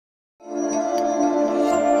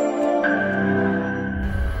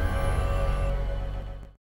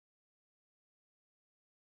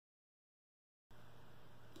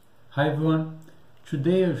Hi everyone,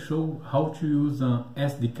 today I'll show how to use an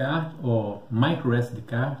SD card or micro SD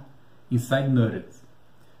card inside NuttX.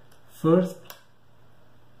 First,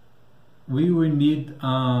 we will need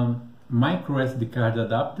a micro SD card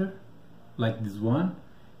adapter like this one.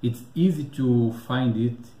 It's easy to find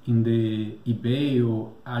it in the eBay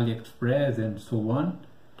or AliExpress and so on.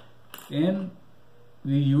 And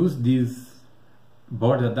we use this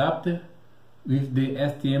board adapter with the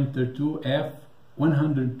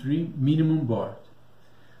STM32F103 minimum board.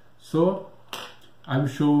 So I will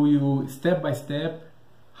show you step by step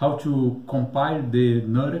how to compile the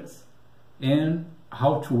NuttX and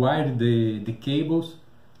how to wire the cables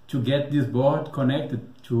to get this board connected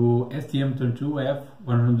to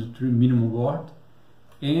STM32F103 minimum board,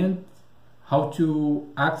 and how to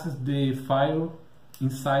access the file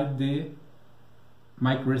inside the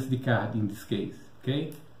micro SD card in this case.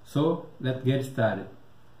 Okay, so let's get started.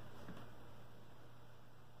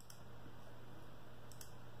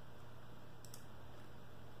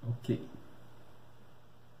 Okay.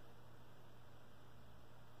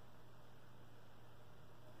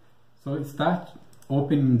 So start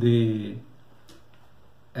opening the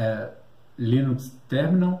Linux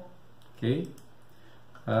terminal. Okay.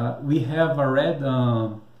 We have a red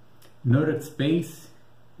NuttX space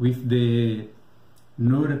with the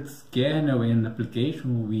NuttX kernel and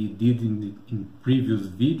application we did in previous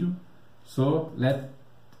video. So let's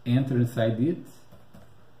enter inside it.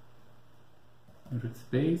 NuttX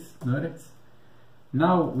space, NuttX.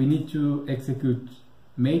 Now we need to execute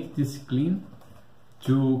make this clean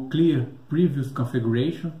to clear previous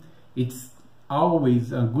configuration. It's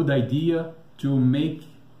always a good idea to make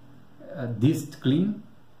this clean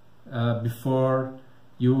before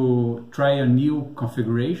you try a new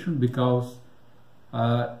configuration, because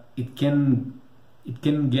it can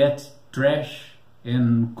get trash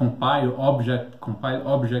and compile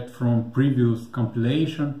object from previous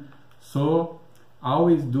compilation. So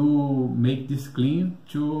always do make this clean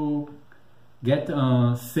to get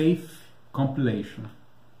a safe compilation,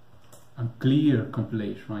 a clear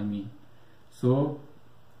compilation I mean. So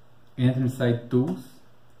enter inside tools,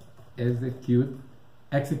 execute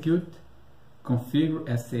configure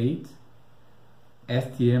S8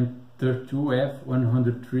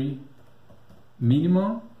 STM32F103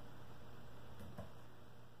 minimum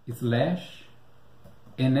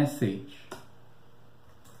 /NSH.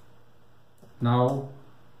 Now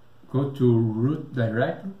go to root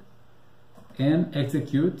directory and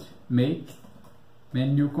execute make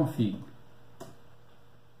menu config.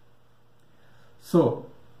 So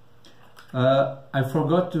I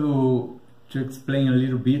forgot to explain a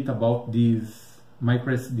little bit about this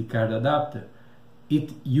micro SD card adapter.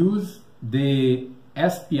 It uses the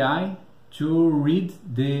SPI to read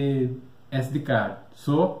the SD card.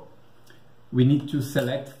 So we need to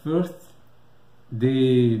select first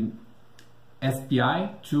the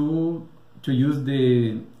SPI to use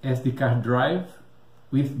the SD card drive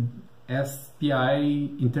with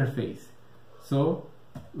SPI interface. So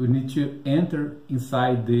we need to enter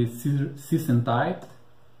inside the system type,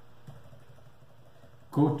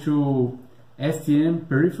 go to STM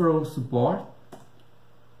peripheral support,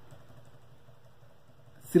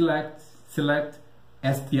 select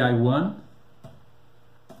SPI1,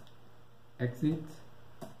 exit.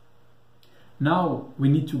 Now we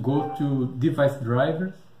need to go to device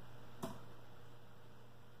drivers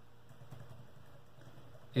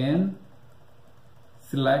and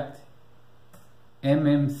select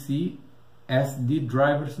MMC SD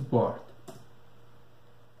driver support.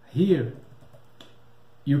 Here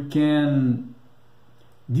you can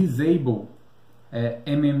disable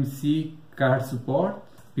MMC card support,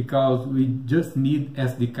 because we just need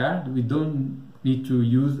SD card. We don't need to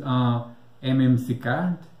use a MMC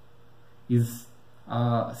card. Is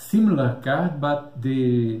a similar card, but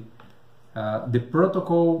the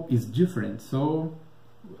protocol is different, so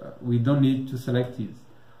we don't need to select this.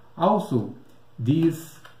 Also,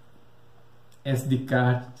 this SD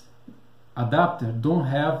card adapter don't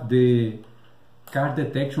have the card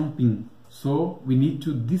detection pin, so we need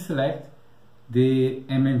to deselect the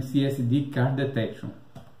MMC SD card detection.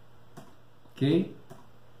 Okay,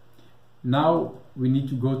 now we need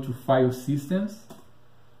to go to file systems.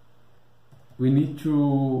 We need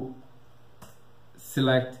to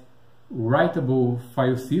select writable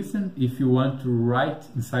file system if you want to write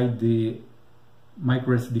inside the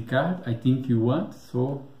micro SD card. I think you want,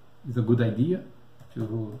 so it's a good idea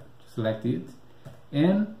to select it.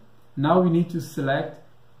 And now we need to select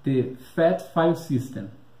the FAT file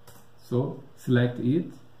system, so select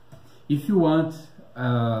it. If you want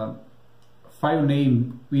file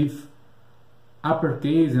name with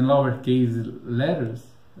uppercase and lowercase letters,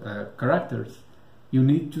 characters, you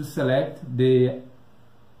need to select the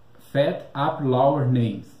fat up lower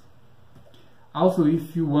names. Also,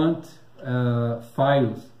 if you want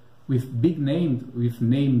files with big names, with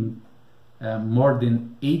name more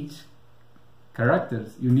than 8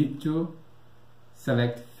 characters, you need to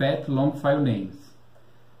select fat long file names.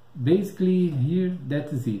 Basically here,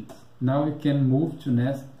 that is it. Now you can move to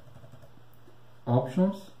next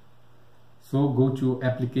options. So go to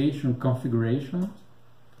application configuration.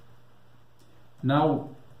 Now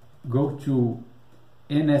go to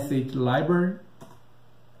NSH library.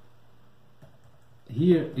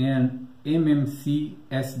 Here in MMC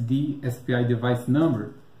SD SPI device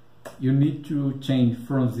number, you need to change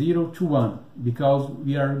from 0 to 1 because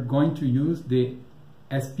we are going to use the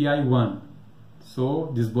SPI 1.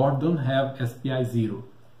 So this board don't have SPI 0.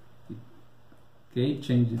 Okay,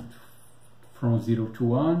 change it from 0 to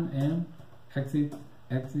 1 and exit,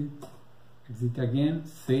 exit, exit again,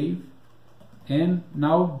 save, and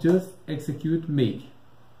now just execute make.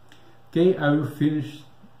 Okay, I will finish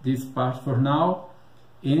this part for now,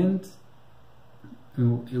 and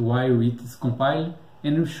while it is compiled,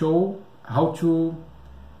 and will show how to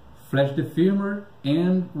flash the firmware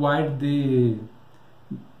and wire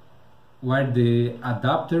the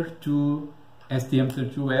adapter to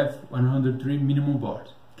STM32F103 minimum board.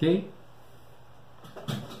 Okay.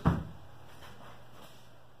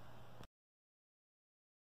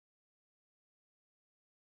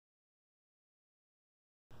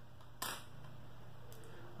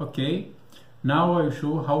 Okay, now I will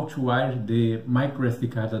show how to wire the micro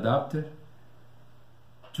SD card adapter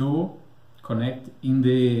to connect in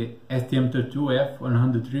the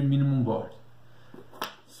STM32F103 minimum board.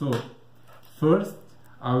 So first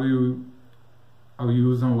I will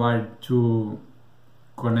use a wire to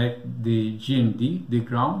connect the GND, the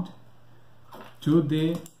ground, to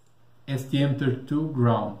the STM32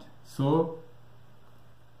 ground. So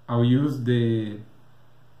I'll use this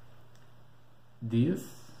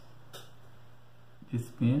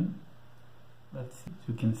pin. Let's see if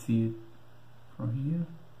you can see it from here.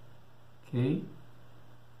 Okay.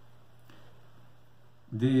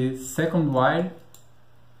 The second wire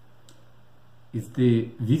is the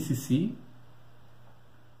VCC.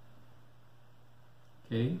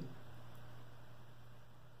 Okay.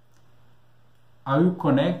 I will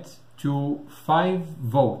connect to 5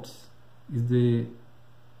 volts. Is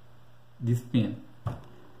this pin.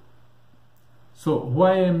 So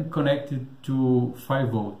why I'm connected to 5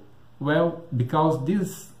 volt? Well, because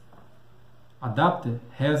this adapter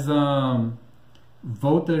has a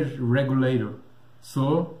voltage regulator,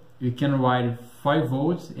 so you can wire 5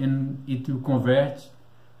 volts and it will convert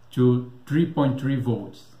to 3.3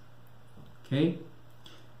 volts. Okay,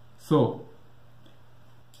 so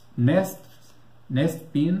next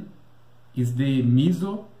pin is the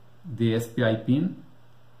MISO, the SPI pin.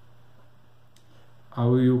 I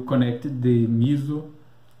will connect the MISO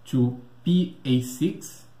to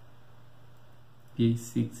PA6.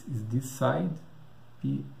 PA6 is this side,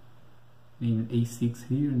 P and A6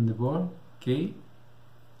 here in the board. Okay.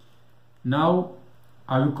 Now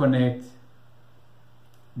I will connect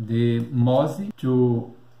the MOSI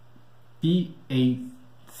to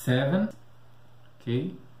PA7.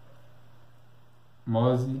 Okay.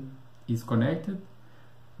 MOSI is connected.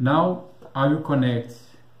 Now I will connect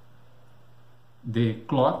the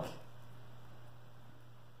clock,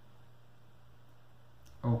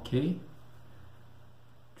 okay,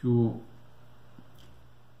 to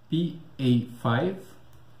PA5,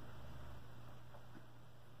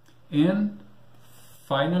 and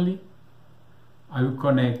finally I will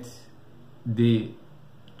connect the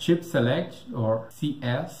chip select or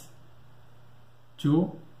CS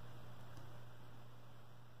to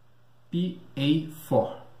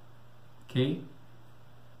PA4. Okay,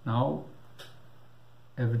 now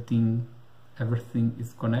everything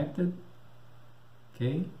is connected.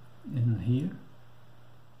 Okay, and here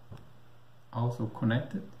also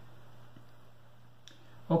connected.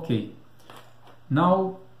 Okay,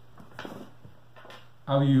 now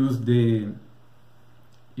I'll use the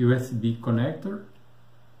USB connector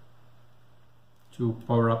to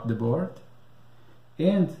power up the board,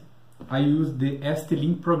 and I use the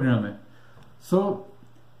ST-Link programmer. So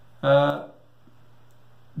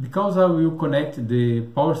because I will connect the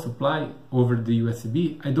power supply over the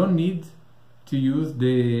USB, I don't need to use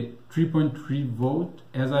the 3.3 volt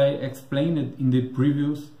as I explained it in the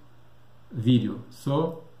previous video.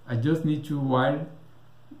 So I just need to wire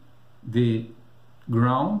the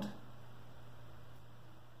ground,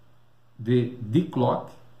 the D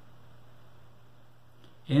clock,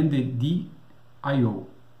 and the DIO.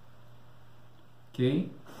 Okay,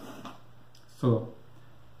 so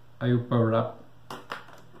I will power up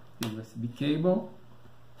the USB cable,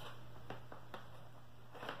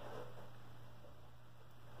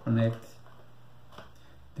 connect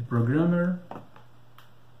the programmer,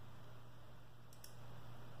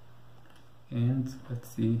 and let's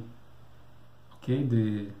see. Okay,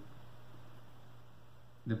 the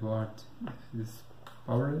board is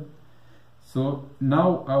powered. So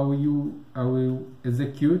now I will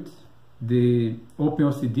execute the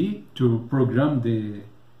OpenLCD to program the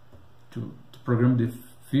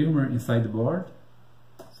firmware inside the board.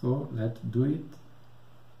 So let's do it.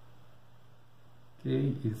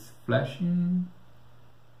 Okay, it's flashing.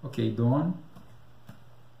 Okay, done.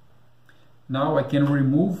 Now I can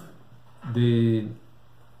remove the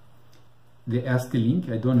ASCII link.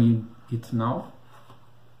 I don't need it now,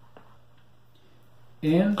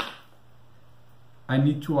 and I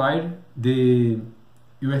need to wire the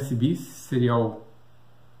USB serial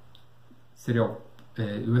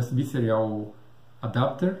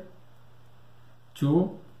adapter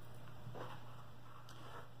to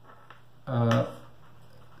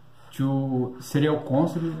serial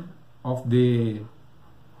console of the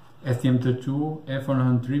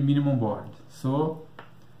STM32F103 minimum board. So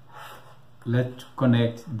let's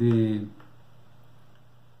connect the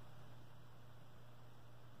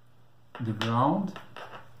ground,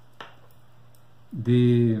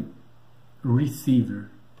 the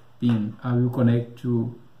receiver pin I will connect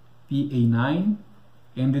to PA9,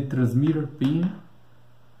 and the transmitter pin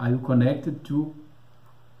I will connect it to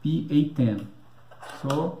PA10.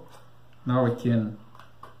 So now I can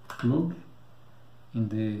plug in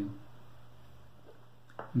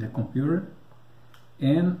the computer,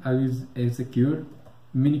 and I will execute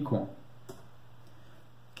minicom.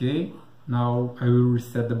 Okay, now I will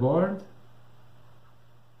reset the board,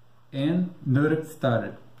 and NuttX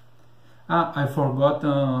started. I forgot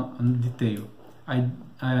a detail. I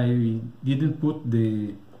didn't put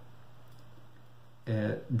the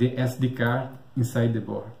SD card inside the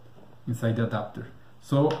board, inside the adapter.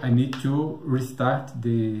 So I need to restart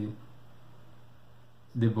the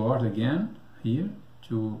board again here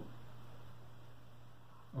to.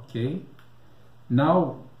 Okay,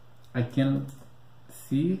 now I can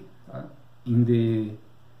see in the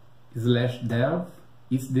 /dev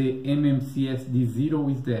is the MMCSD0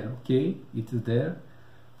 is there. Okay, it is there.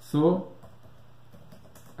 So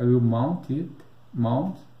I will mount it,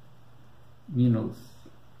 mount -t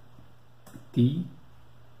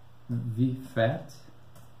vfat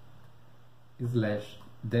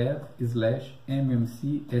 /dev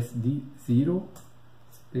 /mmcsd0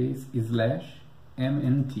 space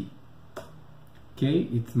 /mnt. Okay,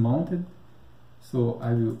 it's mounted. So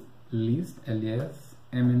I will list ls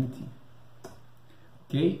mnt.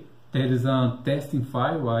 Okay, there is a testing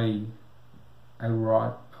file I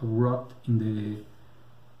wrote in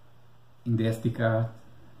the SD card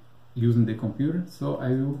using the computer. So I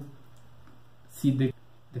will see the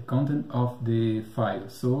content of the file.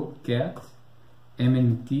 So cat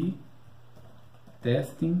mnt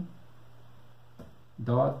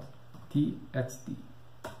testing.txt.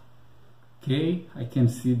 Okay, I can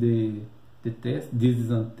see the test. This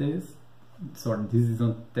is on test. Sorry, this is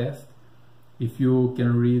on test. If you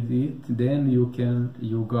can read it, then you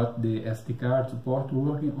got the SD card support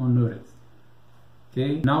working on NuttX.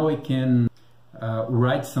 Okay, now I can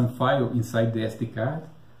write some file inside the SD card.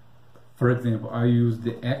 For example, I use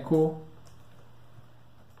the echo.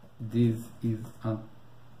 This is a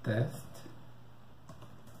test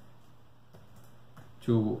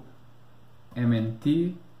to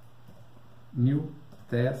mnt new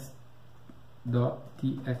test.txt.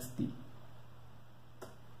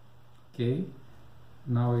 Okay,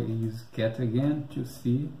 now I use cat again to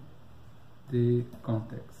see the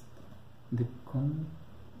context, the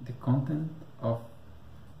content of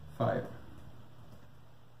file.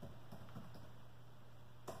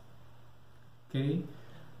 Okay,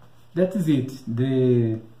 that is it.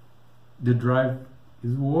 The drive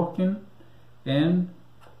is working, and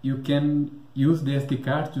you can use the SD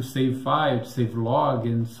card to save file, to save log,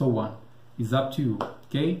 and so on. It's up to you.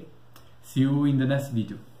 Okay, see you in the next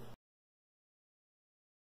video.